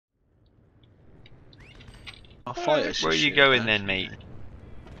I'll fight her. Where are you going then, mate?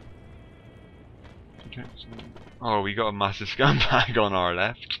 Oh, we got a massive scumbag on our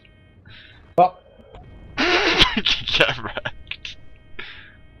left. Fuck. Get wrecked.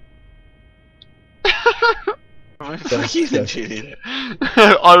 Fuck you then, Julian.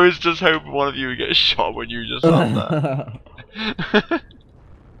 I was just hoping one of you would get shot when you just said that.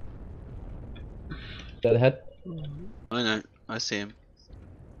 Dead ahead. I know, I see him.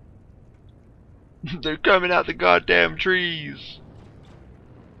 They're coming out the goddamn trees.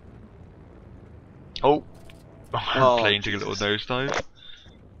 Oh, I'm playing to a little nosedive.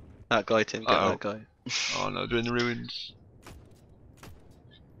 That guy, Tim, get that guy. Oh no, they're in the ruins.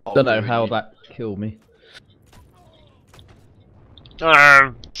 Don't know how that killed me.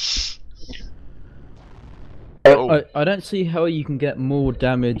 Oh. I don't see how you can get more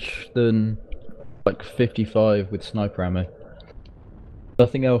damage than like 55 with sniper ammo.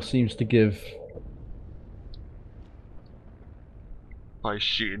 Nothing else seems to give. By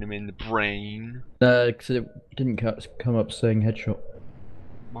shooting him in the brain. Because it didn't come up saying headshot.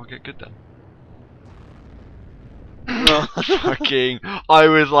 Might get good then. Fucking, I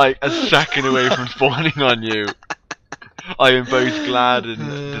was like a second away from spawning on you. I am both glad and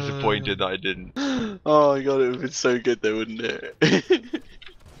disappointed that I didn't. Oh my god, it would have been so good though, wouldn't it?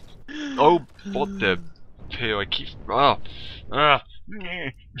 Oh, what the poo, I keep... Oh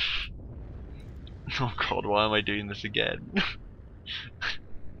god, why am I doing this again?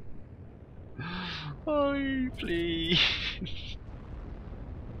 Oh, please.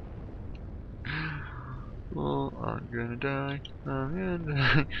 Oh, I'm gonna die. I'm gonna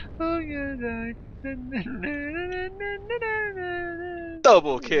die. I'm gonna die.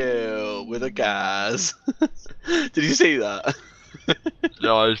 Double kill with a gas. Did you see that?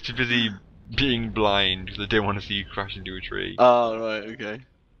 No, I was too busy being blind because I didn't want to see you crash into a tree. Oh right, okay.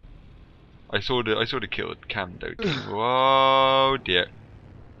 I saw the kill cam though. Whoa dear.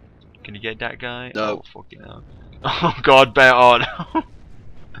 Can you get that guy? No. Oh fucking hell. Oh god, bet on.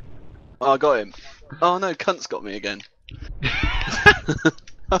 Oh, I got him. Oh no, cunt's got me again.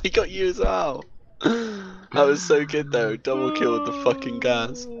 Oh, he got you as well. That was so good though. Double kill with the fucking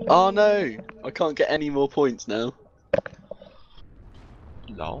gas. Oh no, I can't get any more points now.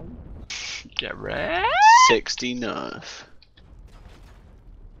 Long. Get wrecked. 60 nerf.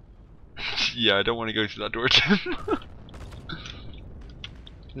 Yeah, I don't want to go through that door, Tim.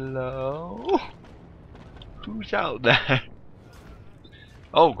 Hello? Who's out there?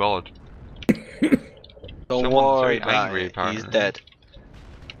 Oh god. Don't Someone's worry very about angry, it. apparently. He's dead.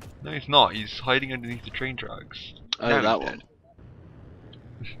 No, he's not. He's hiding underneath the train tracks. Oh, Now that he's one. dead.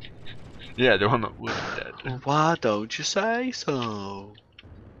 Yeah, the one that was dead. Why don't you say so?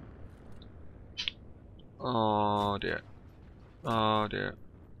 Oh dear. Oh dear.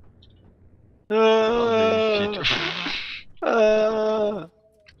 I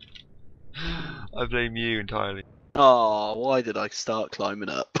blame you entirely. Oh, why did I start climbing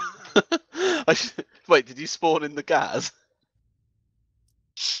up? Wait, did you spawn in the gas?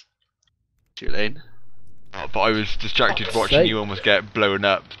 Julian? Oh, but I was distracted watching you almost get blown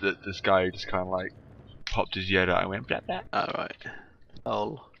up. That this guy just kind of like popped his head out and went blah blah. Alright.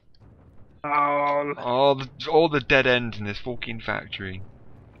 Oh. Oh, all the dead ends in this fucking factory.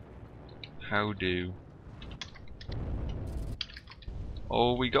 How do?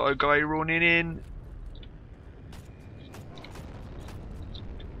 Oh, we got a guy running in.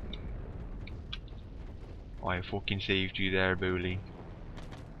 I fucking saved you there, bully.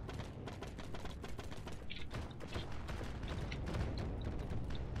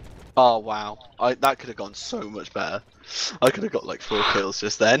 Oh wow. That could have gone so much better. I could have got like 4 kills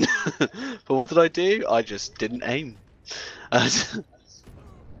just then. But what did I do? I just didn't aim.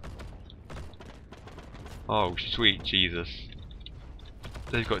 Oh, sweet Jesus.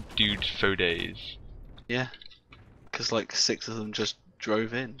 They've got dudes for days. Yeah. Because like 6 of them just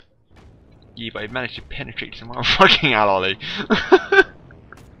drove in. Yeah, but I managed to penetrate some more fucking hell, Ollie.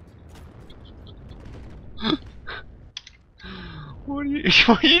 What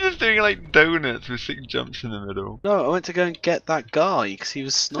are you just doing like donuts with 6 jumps in the middle? No, I went to go and get that guy because he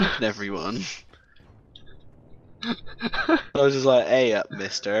was sniping everyone. I was just like, hey up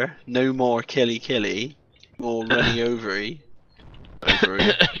mister, no more killy, more runny overy.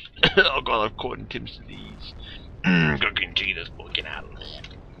 Oh god, I've caught in Tim's disease. Cooking Jesus fucking Alice.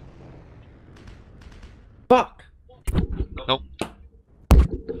 Fuck! Nope.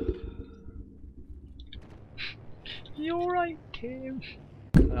 You alright, Tim?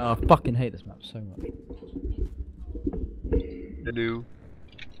 Oh, I fucking hate this map so much. Hello.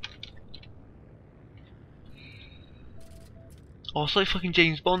 Oh, it's like fucking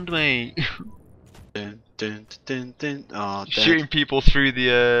James Bond, mate. Dun, dun, dun, dun. Oh, dead. Shooting people through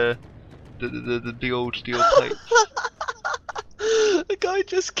the big old steel plates. The guy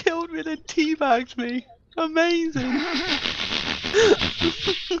just killed me and then teabagged me. Amazing.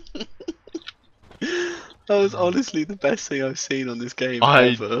 That was honestly the best thing I've seen on this game I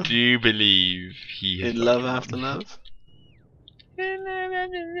ever. do believe he has In got Love you After on. Love.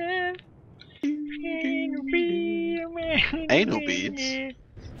 Anal beads?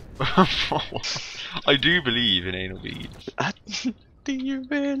 I do believe in anal beads. Do you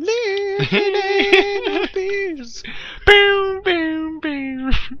believe in anal beads? Boom, boom,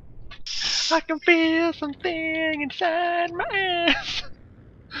 boom. I can feel something inside my ass.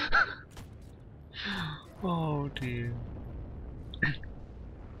 Oh dear.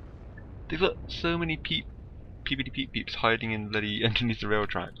 They've got so many peeps hiding in bloody underneath the rail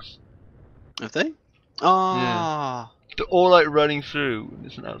tracks. Have they? Ah. They're all like running through, and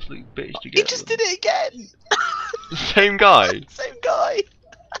it's an absolute bitch to He get just them. did it again! Same guy. Same guy!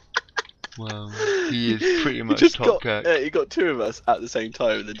 Wow, he is pretty much just top cat. he got two of us at the same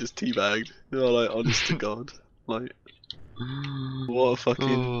time and then just teabagged. Oh, like, honest to God. Like, what a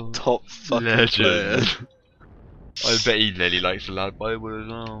fucking top fucking player. Legend. I bet he really likes the lad Bible as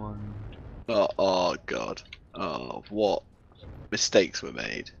well. Oh God. Oh, what mistakes were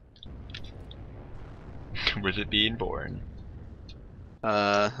made. Was it being born?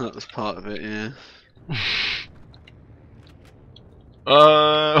 That was part of it, yeah.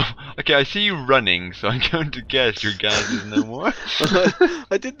 Okay, I see you running, so I'm going to guess your gas is no more.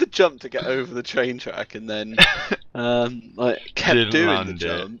 I did the jump to get over the train track and then I kept Didn't doing the land it.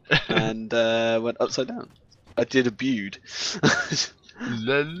 jump and went upside down. I did a bude.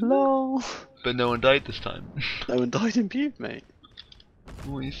 Lol. But no one died this time. No one died in bude, mate.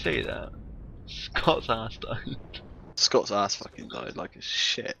 When you say that, Scott's ass died. Scott's ass fucking died like a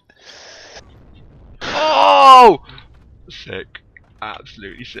shit. Oh! Sick.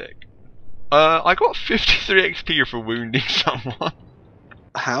 Absolutely sick. I got 53 XP for wounding someone.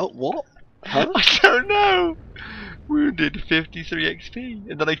 How? What? Huh? I don't know! Wounded 53 XP,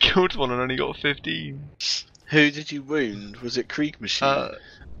 and then I killed one and only got 15. Who did you wound? Was it Krieg Machine?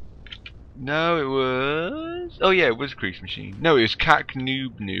 No, it was... Oh yeah, it was Crease Machine. No, it was Cac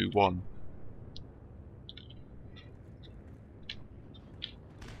Noob Noob 1.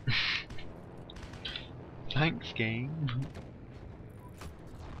 Thanks, game.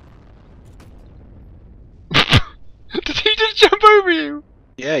 Did he just jump over you?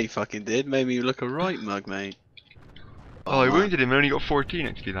 Yeah, he fucking did. Made me look a right mug, mate. Oh, I man. wounded him and only got 14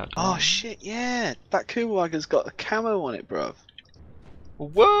 XP that time. Oh shit, yeah. That Kuma wagon's got a camo on it, bruv.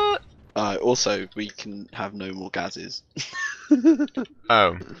 What? Also, we can have no more gases.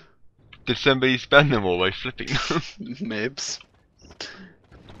 Oh. Did somebody spend them all by flipping them? Mibs.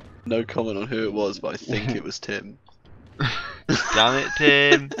 No comment on who it was, but I think it was Tim. Damn it,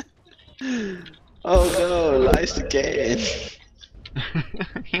 Tim. Oh no, lies again.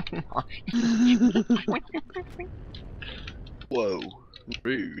 Whoa,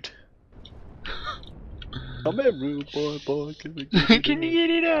 rude. Come here, rude boy, can we get it Can you get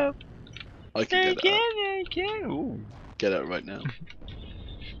it up? I can get it up. I can. Ooh. Get it right now.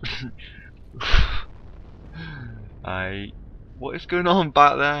 What is going on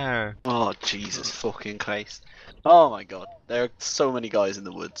back there? Oh, Jesus fucking Christ. Oh my god, there are so many guys in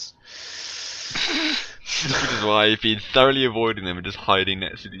the woods. Which is why I've been thoroughly avoiding them and just hiding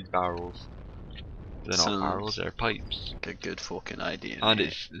next to these barrels. They're not Sounds barrels, they're pipes. like a good fucking idea. And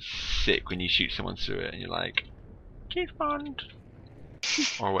mate. it's sick when you shoot someone through it and you're like, "Get fund,"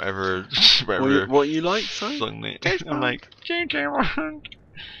 or whatever, What you like, sorry? sung it. James I'm like, James Bond.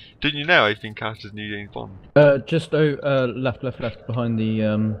 Didn't you know I've been cast as new James Bond? Just left behind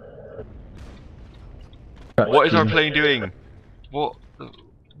the What is our plane doing? What?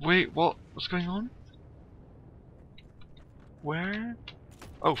 Wait, what? What's going on? Where?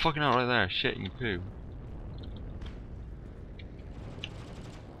 Oh, fucking hell, right there, shitting poo. Did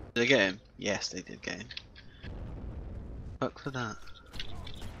they get him? Yes, they did get him. Fuck for that.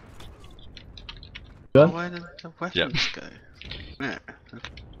 Gun? Oh, where did the weapons go? Yeah.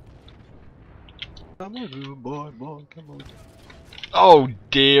 Come on, rude boy, come on. Oh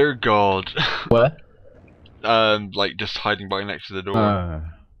dear God. Where? Like just hiding by next to the door.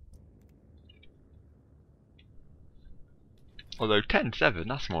 Although 10-7,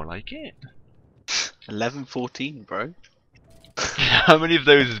 that's more like it. 11-14, bro. How many of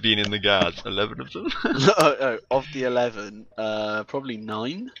those has been in the gas? 11 of them? No, of the 11, probably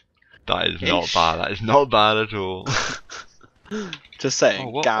 9. That is not bad. That is not bad at all. Just saying, Oh,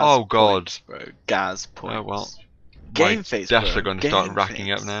 what? gas Oh, God. points, bro. Gas points. Oh well. Game My face, deaths bro. are going to start Game racking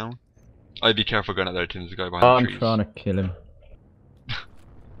face. up now. I'd be careful going out there, Tim. There's a guy behind the I'm trees. trying to kill him.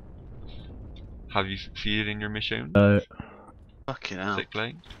 Have you succeeded in your mission? No. Fucking hell. Sick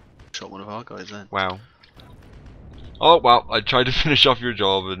play. Shot one of our guys then. Wow. Oh well, I tried to finish off your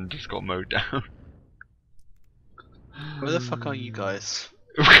job and just got mowed down. Where the fuck are you guys?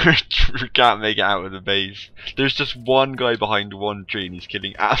 We can't make it out of the base. There's just one guy behind one tree and he's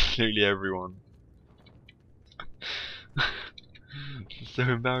killing absolutely everyone. It's so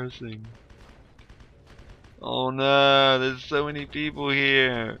embarrassing. Oh no, there's so many people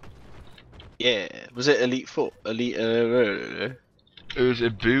here. Yeah. Was it Elite Four? Elite. It was a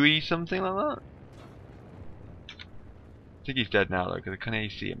buoy, something like that. I think he's dead now though, because I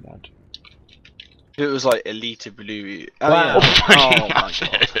can't see him now. It was like Elite Blue. Oh, Wow. yeah. Oh my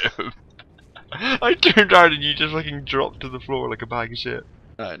god. I turned around and you just fucking dropped to the floor like a bag of shit.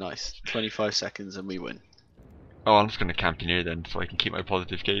 Oh, nice. 25 seconds and we win. Oh, I'm just gonna camp in here then, so I can keep my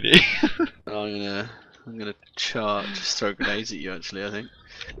positive KD. I'm gonna just throw grenades at you. Actually, I think.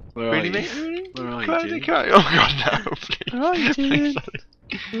 Where are Really, you? mate? Really? Where are Can I- you, Julian? can I- Oh god, no! Please. Where are you, Julian?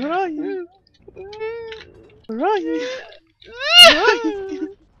 Please, Where are you? Where are you? sorry.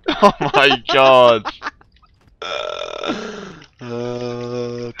 Oh my god!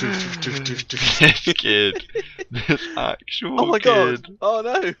 This kid. This actual Oh my kid. god! Oh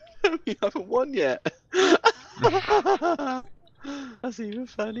no! We haven't won yet. That's even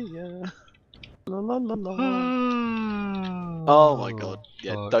funnier. La la la la. Oh my god!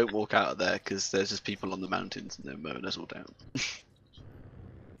 Yeah, Fuck. don't walk out of there because there's just people on the mountains and they're mowing us all down.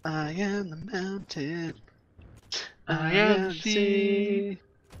 I am the mountain. I am the sea.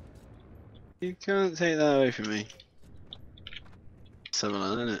 You can't take that away from me. Something like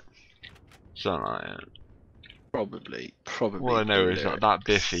that, isn't it? Something like that. Probably. All I know is that lyrics.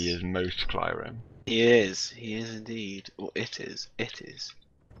 Biffy is most Clyro. He is indeed. Or it is.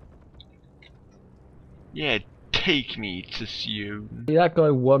 Yeah, take me to Sion. See, that guy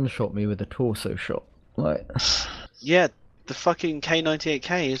one-shot me with a torso shot. Like, Yeah, the fucking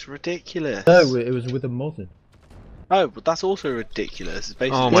K98K is ridiculous. no, it was with a Mosin. Oh, but that's also ridiculous. It's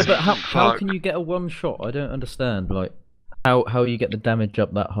basically Oh my Yeah, but how fuck. can you get a one-shot? I don't understand. Like, how you get the damage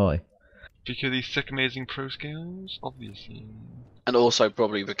up that high? Because he's sick amazing pro skills, obviously. and also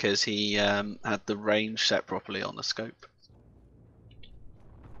probably because he had the range set properly on the scope.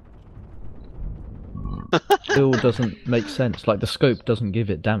 Still doesn't make sense. Like, the scope doesn't give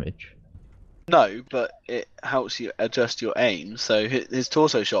it damage. No, but it helps you adjust your aim. So his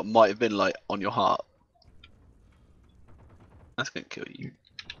torso shot might have been like on your heart. That's gonna kill you.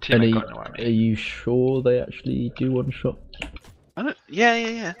 And Team, I got no are army. you sure they actually do one shot? I don't.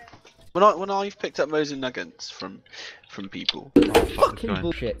 Yeah. When I've picked up Mosin nuggets from people. Oh, fuck this Fucking guy.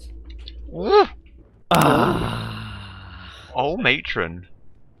 bullshit. Oh, matron.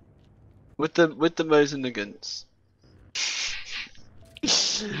 With the Mosin nuggets.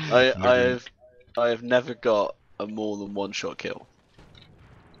 I have never got a more than one shot kill.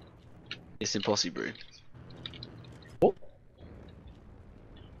 It's impossible.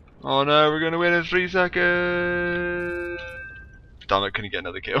 Oh no, we're gonna win in 3 seconds. Damn it, couldn't get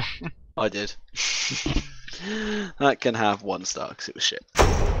another kill. I did. That can have 1 star because it was shit.